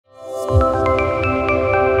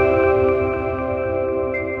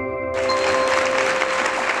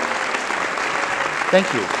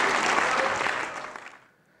Thank you.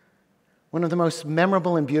 One of the most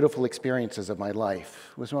memorable and beautiful experiences of my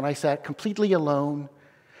life was when I sat completely alone,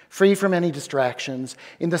 free from any distractions,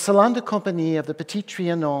 in the Salon de Compagnie of the Petit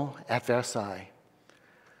Trianon at Versailles.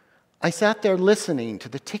 I sat there listening to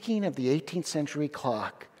the ticking of the 18th century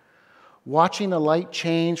clock, watching the light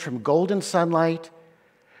change from golden sunlight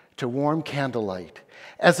to warm candlelight,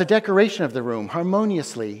 as the decoration of the room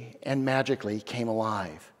harmoniously and magically came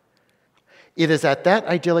alive. It is at that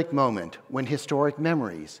idyllic moment when historic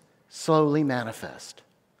memories slowly manifest.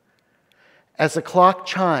 As the clock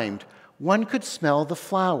chimed, one could smell the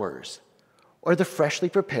flowers or the freshly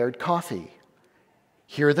prepared coffee,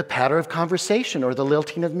 hear the patter of conversation or the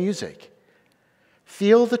lilting of music,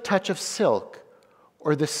 feel the touch of silk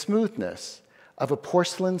or the smoothness of a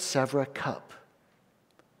porcelain Sèvres cup.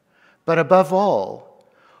 But above all,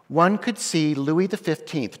 one could see Louis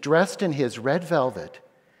XV dressed in his red velvet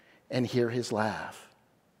and hear his laugh.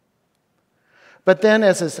 But then,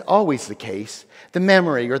 as is always the case, the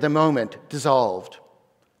memory or the moment dissolved,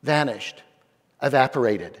 vanished,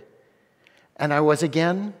 evaporated, and I was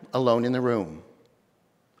again alone in the room.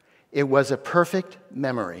 It was a perfect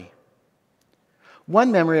memory.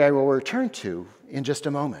 One memory I will return to in just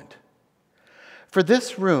a moment. For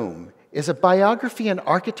this room is a biography in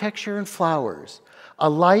architecture and flowers, a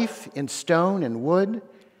life in stone and wood,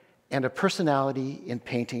 and a personality in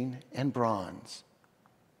painting and bronze.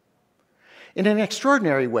 In an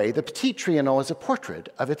extraordinary way, the Petit Trianon is a portrait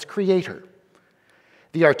of its creator.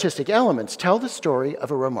 The artistic elements tell the story of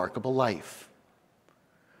a remarkable life.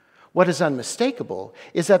 What is unmistakable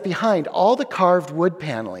is that behind all the carved wood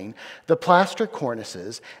paneling, the plaster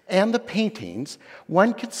cornices, and the paintings,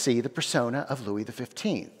 one can see the persona of Louis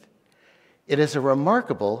XV. It is a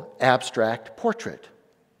remarkable abstract portrait.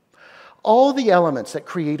 All the elements that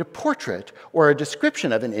create a portrait or a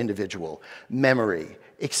description of an individual, memory,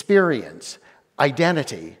 experience,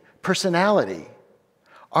 identity, personality,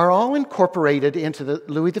 are all incorporated into the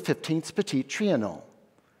Louis XV's Petit Trianon.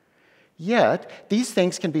 Yet, these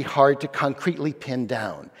things can be hard to concretely pin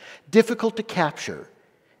down, difficult to capture,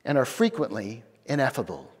 and are frequently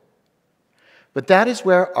ineffable. But that is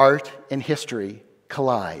where art and history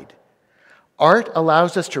collide. Art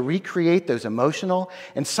allows us to recreate those emotional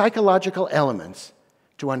and psychological elements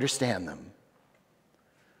to understand them.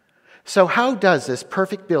 So how does this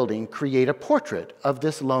perfect building create a portrait of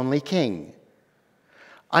this lonely king?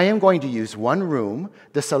 I am going to use one room,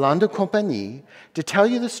 the Salon de Compagnie, to tell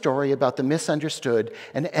you the story about the misunderstood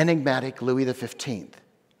and enigmatic Louis XV.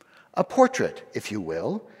 A portrait, if you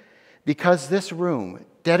will, because this room,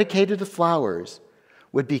 dedicated to flowers,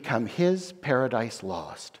 would become his paradise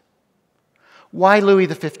lost. Why Louis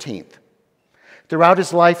XV? Throughout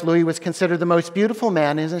his life, Louis was considered the most beautiful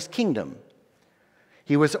man in his kingdom.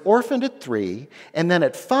 He was orphaned at 3, and then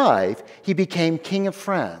at 5, he became King of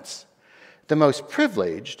France, the most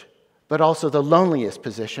privileged, but also the loneliest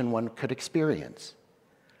position one could experience.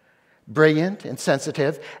 Brilliant and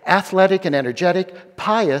sensitive, athletic and energetic,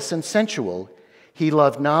 pious and sensual, he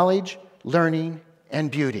loved knowledge, learning,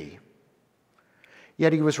 and beauty.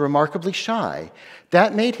 Yet he was remarkably shy.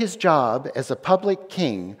 That made his job as a public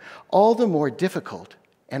king all the more difficult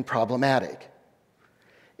and problematic.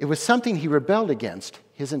 It was something he rebelled against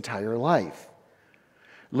his entire life.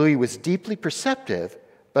 Louis was deeply perceptive,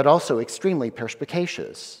 but also extremely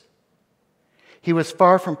perspicacious. He was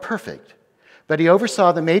far from perfect, but he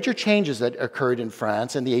oversaw the major changes that occurred in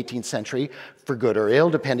France in the 18th century, for good or ill,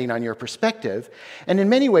 depending on your perspective, and in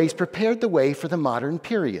many ways prepared the way for the modern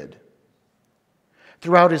period.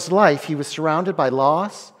 Throughout his life, he was surrounded by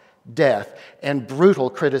loss, death, and brutal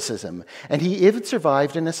criticism, and he even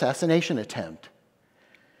survived an assassination attempt.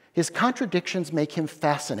 His contradictions make him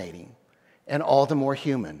fascinating and all the more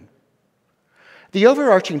human. The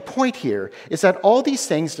overarching point here is that all these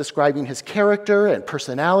things describing his character and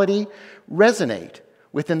personality resonate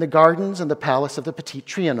within the gardens and the palace of the Petit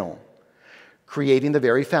Trianon, creating the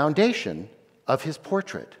very foundation of his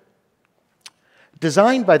portrait.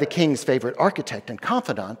 Designed by the king's favorite architect and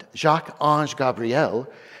confidant, Jacques-Ange Gabriel,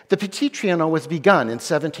 the Petit Trianon was begun in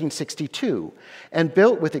 1762 and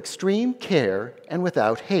built with extreme care and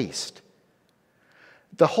without haste.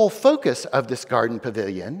 The whole focus of this garden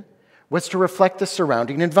pavilion was to reflect the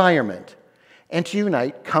surrounding environment and to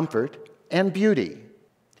unite comfort and beauty.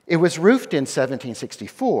 It was roofed in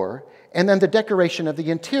 1764, and then the decoration of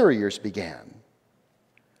the interiors began.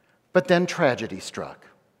 But then tragedy struck.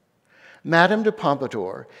 Madame de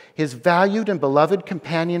Pompadour, his valued and beloved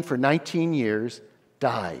companion for 19 years,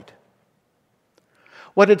 died.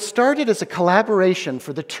 What had started as a collaboration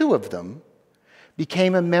for the two of them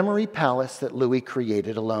became a memory palace that Louis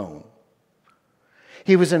created alone.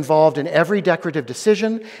 He was involved in every decorative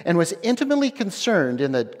decision and was intimately concerned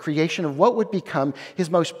in the creation of what would become his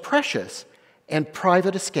most precious and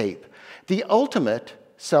private escape, the ultimate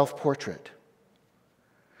self-portrait.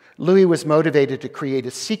 Louis was motivated to create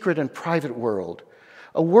a secret and private world,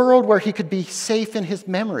 a world where he could be safe in his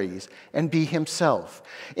memories and be himself.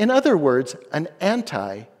 In other words, an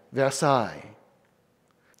anti-Versailles.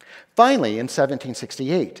 Finally, in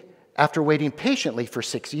 1768, after waiting patiently for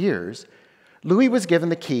 6 years, Louis was given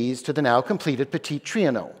the keys to the now completed Petit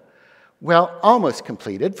Trianon. Well, almost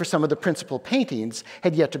completed, for some of the principal paintings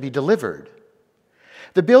had yet to be delivered.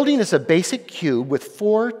 The building is a basic cube with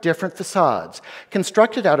 4 different facades,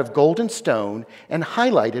 constructed out of golden stone and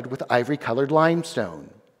highlighted with ivory-colored limestone.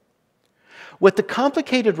 With the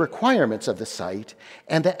complicated requirements of the site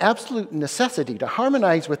and the absolute necessity to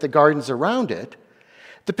harmonize with the gardens around it,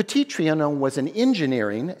 the Petit Trianon was an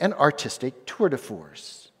engineering and artistic tour de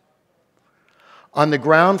force. On the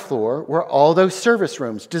ground floor were all those service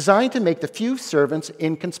rooms designed to make the few servants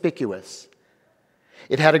inconspicuous.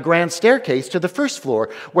 It had a grand staircase to the first floor,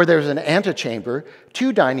 where there was an antechamber,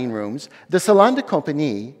 2 dining rooms, the salon de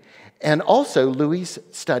compagnie, and also Louis'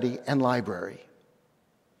 study and library.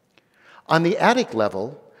 On the attic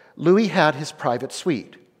level, Louis had his private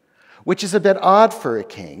suite, which is a bit odd for a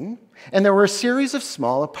king, and there were a series of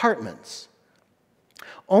small apartments.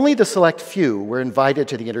 Only the select few were invited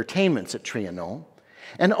to the entertainments at Trianon,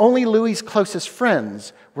 and only Louis' closest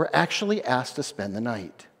friends were actually asked to spend the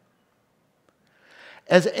night.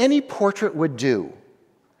 As any portrait would do,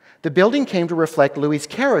 the building came to reflect Louis'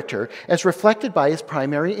 character as reflected by his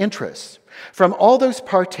primary interests. From all those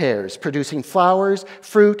parterres producing flowers,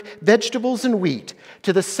 fruit, vegetables, and wheat,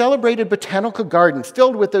 to the celebrated botanical garden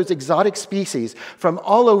filled with those exotic species from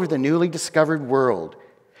all over the newly discovered world,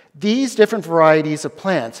 these different varieties of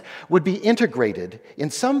plants would be integrated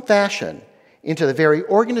in some fashion into the very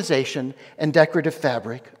organization and decorative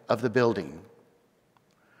fabric of the building.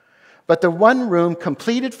 But the one room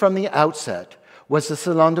completed from the outset was the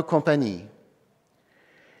salon de compagnie.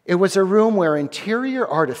 It was a room where interior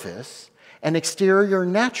artifice and exterior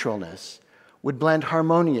naturalness would blend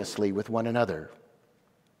harmoniously with one another.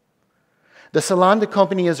 The salon de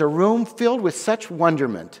compagnie is a room filled with such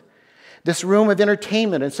wonderment. This room of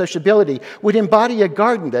entertainment and sociability would embody a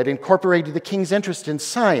garden that incorporated the king's interest in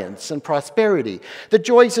science and prosperity, the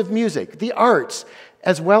joys of music, the arts,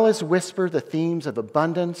 as well as whisper the themes of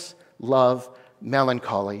abundance, love,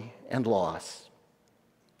 melancholy, and loss.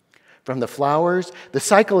 From the flowers, the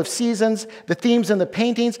cycle of seasons, the themes in the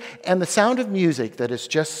paintings, and the sound of music that has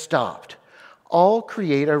just stopped, all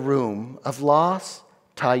create a room of loss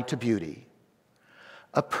tied to beauty.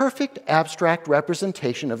 A perfect abstract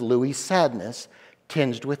representation of Louis' sadness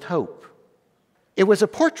tinged with hope. It was a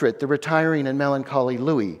portrait the retiring and melancholy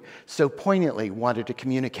Louis so poignantly wanted to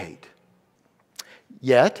communicate.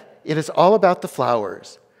 Yet, it is all about the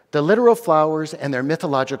flowers, the literal flowers and their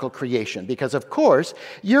mythological creation, because, of course,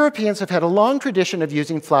 Europeans have had a long tradition of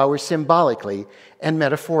using flowers symbolically and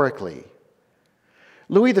metaphorically.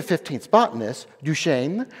 Louis XV's botanist,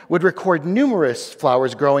 Duchesne, would record numerous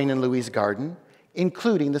flowers growing in Louis' garden,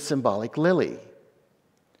 including the symbolic lily.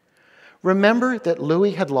 Remember that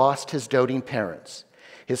Louis had lost his doting parents,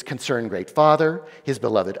 his concerned great father, his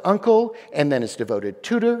beloved uncle, and then his devoted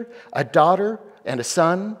tutor, a daughter and a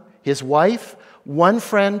son, his wife, one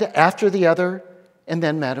friend after the other, and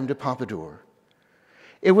then Madame de Pompadour.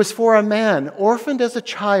 It was for a man orphaned as a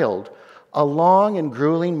child a long and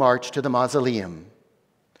grueling march to the mausoleum.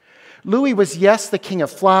 Louis was, yes, the king of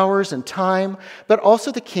flowers and time, but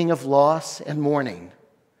also the king of loss and mourning.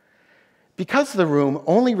 Because the room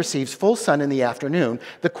only receives full sun in the afternoon,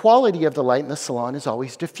 the quality of the light in the salon is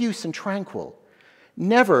always diffuse and tranquil,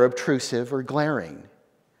 never obtrusive or glaring.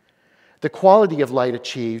 The quality of light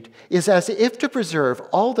achieved is as if to preserve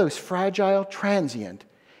all those fragile, transient,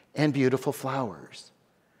 and beautiful flowers.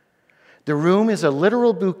 The room is a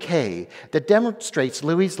literal bouquet that demonstrates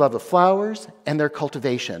Louis' love of flowers and their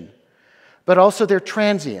cultivation, but also their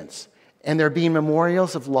transience and their being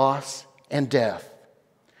memorials of loss and death.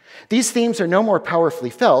 These themes are no more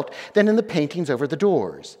powerfully felt than in the paintings over the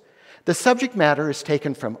doors. The subject matter is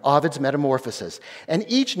taken from Ovid's Metamorphoses, and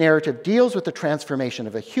each narrative deals with the transformation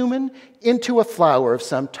of a human into a flower of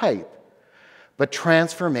some type, but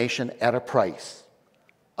transformation at a price,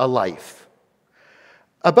 a life.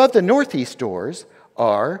 Above the northeast doors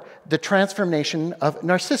are the transformation of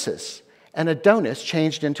Narcissus, and Adonis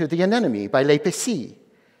changed into the anemone by L'Épécie.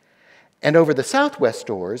 And over the southwest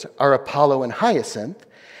doors are Apollo and Hyacinth,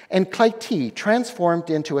 and Clytie transformed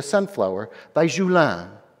into a sunflower by Julien.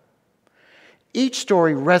 Each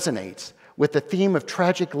story resonates with the theme of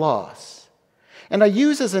tragic loss, And I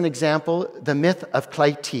use as an example the myth of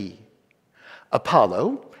Clytie.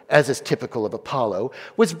 Apollo, as is typical of Apollo,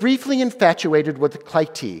 was briefly infatuated with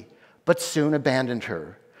Clytie, but soon abandoned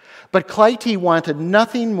her. But Clytie wanted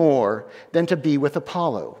nothing more than to be with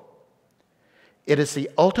Apollo. It is the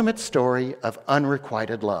ultimate story of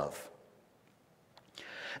unrequited love.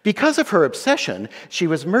 Because of her obsession, she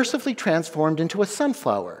was mercifully transformed into a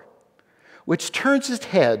sunflower, which turns its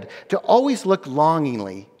head to always look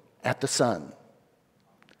longingly at the sun.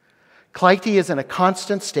 Clytie is in a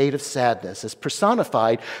constant state of sadness, as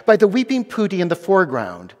personified by the weeping putti in the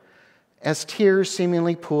foreground, as tears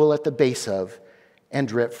seemingly pool at the base of and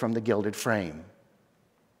drip from the gilded frame.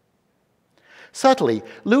 Subtly,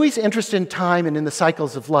 Louis's interest in time and in the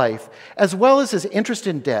cycles of life, as well as his interest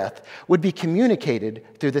in death, would be communicated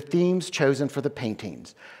through the themes chosen for the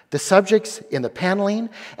paintings, the subjects in the paneling,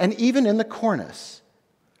 and even in the cornice.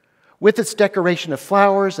 With its decoration of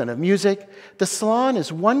flowers and of music, the salon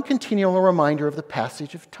is one continual reminder of the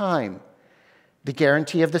passage of time, the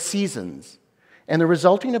guarantee of the seasons, and the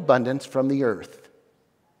resulting abundance from the earth.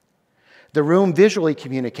 The room visually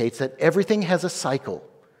communicates that everything has a cycle,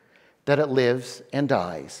 that it lives and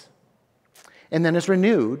dies, and then is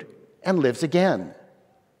renewed and lives again.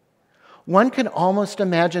 One can almost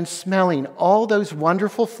imagine smelling all those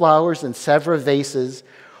wonderful flowers in Sèvres vases,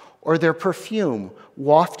 or their perfume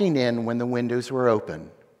wafting in when the windows were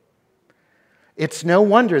open. It's no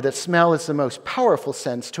wonder that smell is the most powerful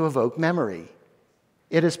sense to evoke memory.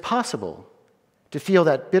 It is possible to feel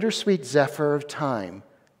that bittersweet zephyr of time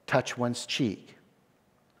touch one's cheek.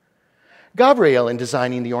 Gabriel, in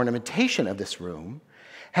designing the ornamentation of this room,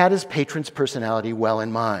 had his patron's personality well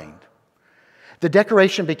in mind. The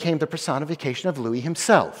decoration became the personification of Louis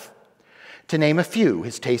himself. To name a few,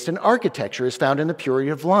 his taste in architecture is found in the purity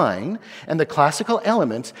of line and the classical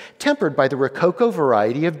elements tempered by the Rococo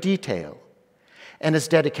variety of detail. And his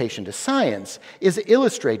dedication to science is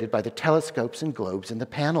illustrated by the telescopes and globes in the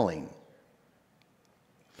paneling.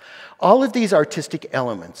 All of these artistic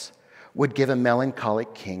elements would give a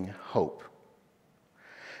melancholic king hope.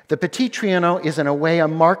 The Petit Trianon is in a way a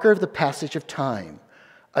marker of the passage of time,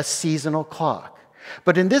 a seasonal clock.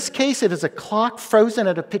 But in this case, it is a clock frozen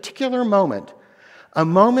at a particular moment, a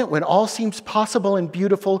moment when all seems possible and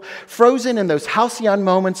beautiful, frozen in those halcyon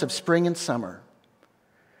moments of spring and summer.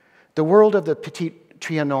 The world of the Petit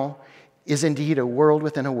Trianon is indeed a world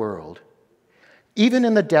within a world. Even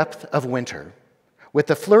in the depth of winter, with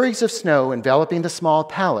the flurries of snow enveloping the small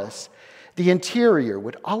palace, the interior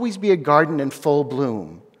would always be a garden in full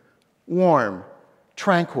bloom, warm,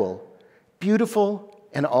 tranquil, beautiful,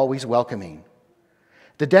 and always welcoming.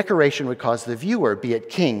 The decoration would cause the viewer, be it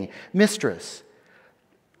king, mistress,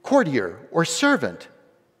 courtier, or servant,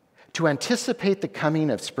 to anticipate the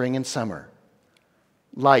coming of spring and summer,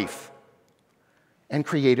 life, and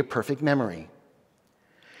create a perfect memory.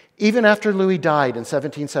 Even after Louis died in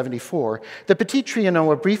 1774, the Petit Trianon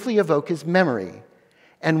would briefly evoke his memory,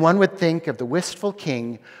 and one would think of the wistful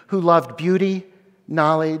king who loved beauty,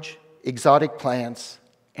 knowledge, exotic plants,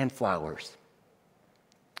 and flowers.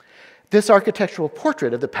 This architectural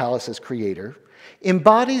portrait of the palace's creator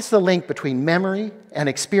embodies the link between memory and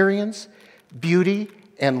experience, beauty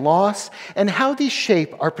and loss, and how these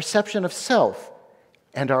shape our perception of self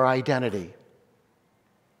and our identity.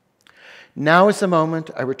 Now is the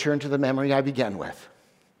moment I return to the memory I began with.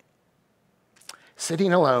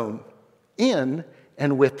 Sitting alone in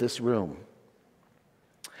and with this room.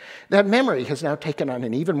 That memory has now taken on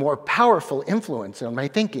an even more powerful influence on my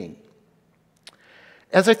thinking.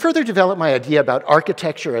 As I further developed my idea about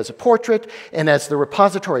architecture as a portrait and as the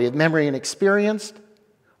repository of memory and experience,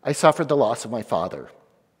 I suffered the loss of my father.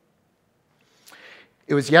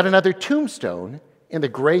 It was yet another tombstone in the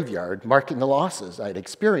graveyard marking the losses I had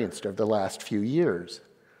experienced over the last few years.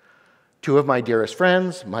 Two of my dearest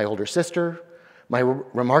friends, my older sister, my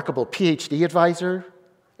remarkable PhD advisor,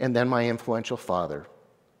 and then my influential father.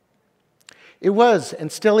 It was,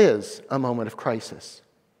 and still is, a moment of crisis.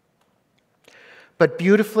 But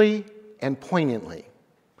beautifully and poignantly,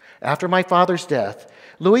 after my father's death,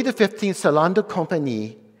 Louis XV's Salon de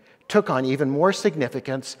Compagnie took on even more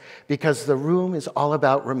significance because the room is all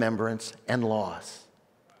about remembrance and loss.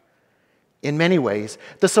 In many ways,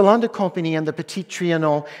 the Salon de Compagnie and the Petit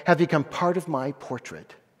Trianon have become part of my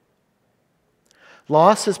portrait.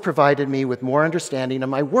 Loss has provided me with more understanding of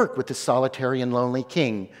my work with this solitary and lonely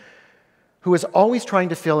king, who is always trying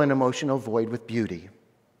to fill an emotional void with beauty.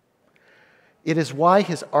 It is why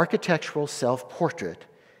his architectural self-portrait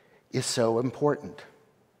is so important.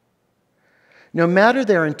 No matter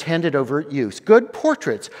their intended overt use, good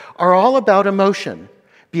portraits are all about emotion,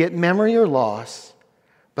 be it memory or loss,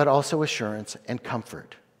 but also assurance and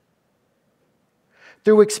comfort.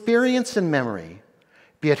 Through experience and memory,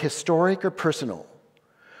 be it historic or personal,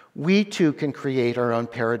 we too can create our own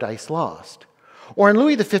paradise lost. Or in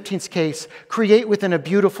Louis XV's case, create within a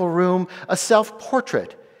beautiful room a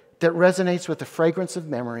self-portrait that resonates with the fragrance of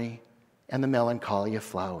memory and the melancholy of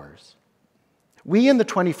flowers. We in the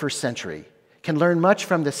 21st century can learn much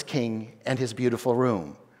from this king and his beautiful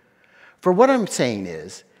room. For what I'm saying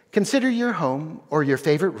is, consider your home or your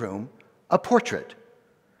favorite room a portrait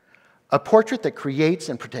that creates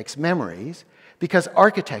and protects memories, because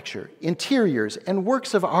architecture, interiors, and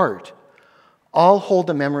works of art all hold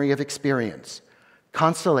the memory of experience,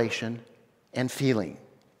 constellation, and feeling.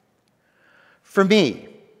 For me,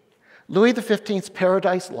 Louis XV's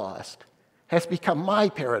Paradise Lost has become my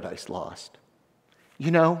Paradise Lost.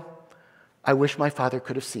 You know, I wish my father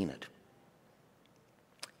could have seen it.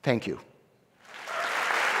 Thank you.